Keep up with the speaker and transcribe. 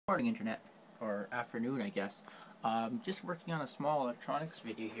Morning internet, or afternoon I guess. Just working on a small electronics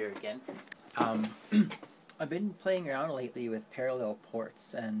video here again. Um, I've been playing around lately with parallel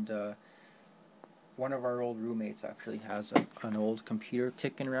ports, and one of our old roommates actually has an old computer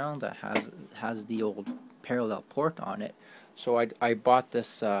kicking around that has the old parallel port on it. So I bought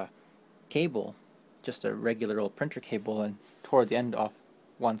this cable, just a regular old printer cable, and tore the end off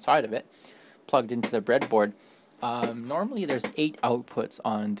one side of it, plugged into the breadboard. Normally there's 8 outputs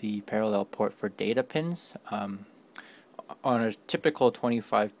on the parallel port for data pins. On a typical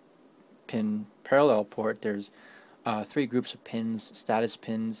 25 pin parallel port, there's 3 groups of pins: status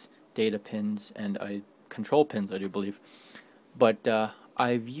pins, data pins, and control pins, I do believe. But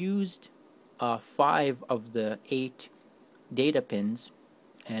I've used 5 of the 8 data pins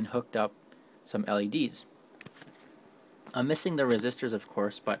and hooked up some LEDs. I'm missing the resistors, of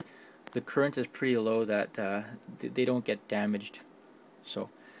course, but the current is pretty low that they don't get damaged. So,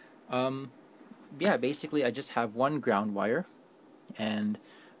 yeah, basically I just have one ground wire and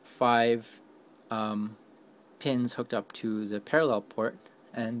 5 pins hooked up to the parallel port.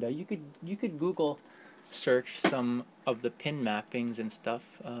 And you could Google search some of the pin mappings and stuff.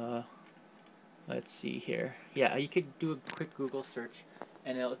 Let's see here. Yeah, you could do a quick Google search,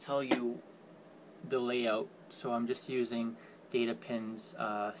 and it'll tell you the layout. So I'm just using data pins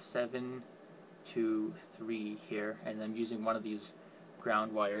 7 to 3 here, and I'm using one of these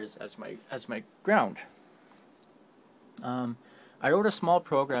ground wires as my ground. I wrote a small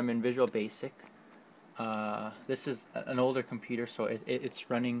program in Visual Basic. This is an older computer, so it's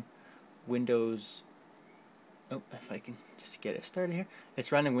running Windows. Oh, if I can just get it started here,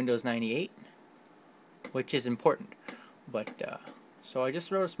 it's running Windows 98, which is important. But so I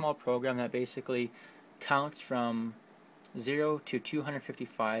just wrote a small program that basically counts from 0 to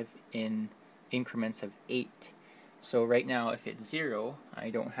 255 in increments of 8. So right now, if it's 0, I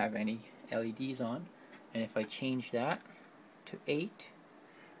don't have any LEDs on, and if I change that to 8,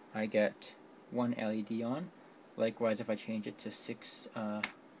 I get 1 LED on. Likewise, if I change it to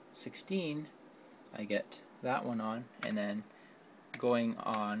 16, I get that one on, and then going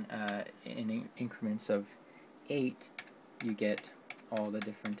on in increments of 8, you get all the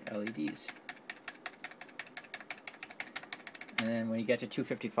different LEDs. And then when you get to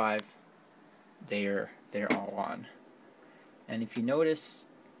 255, they're all on. And if you notice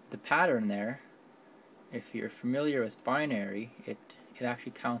the pattern there, if you're familiar with binary, it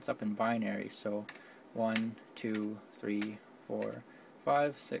actually counts up in binary. So 1, 2, 3, 4,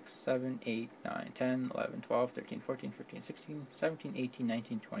 5, 6, 7, 8, 9, 10, 11, 12, 13, 14, 15, 16, 17, 18,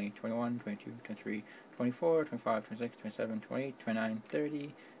 19, 20, 21, 22, 23, 24, 25, 26, 27, 28, 29,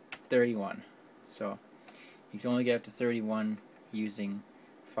 30, 31. So you can only get up to 31 using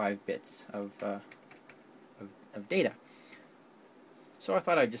 5 bits of data. So I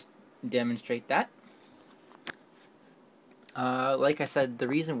thought I'd just demonstrate that. Like I said, the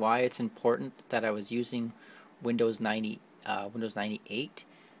reason why it's important that I was using Windows 98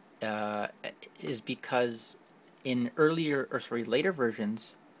 is because in later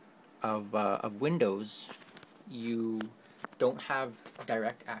versions of Windows, you don't have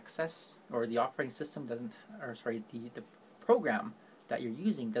direct access, or the operating system doesn't, the program that you're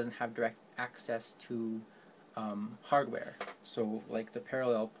using doesn't have direct access to hardware. So like the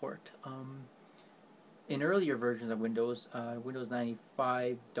parallel port. In earlier versions of Windows, Windows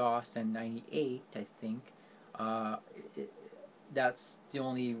 95, DOS, and 98, I think, that's the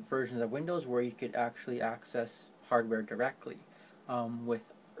only versions of Windows where you could actually access hardware directly. With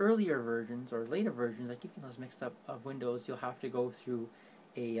earlier versions or later versions, I keep getting those mixed up, of Windows, you'll have to go through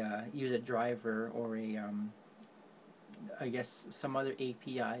use a driver or I guess some other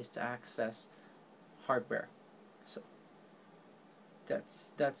APIs to access hardware. So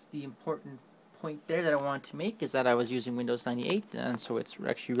that's the important point there that I wanted to make, is that I was using Windows 98, and so it's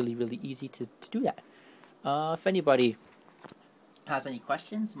actually really easy to do that. If anybody has any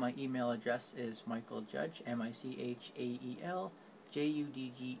questions, my email address is michaeljudge, MICHAELJUDGE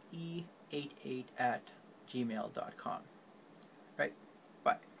 88 @gmail.com. Right.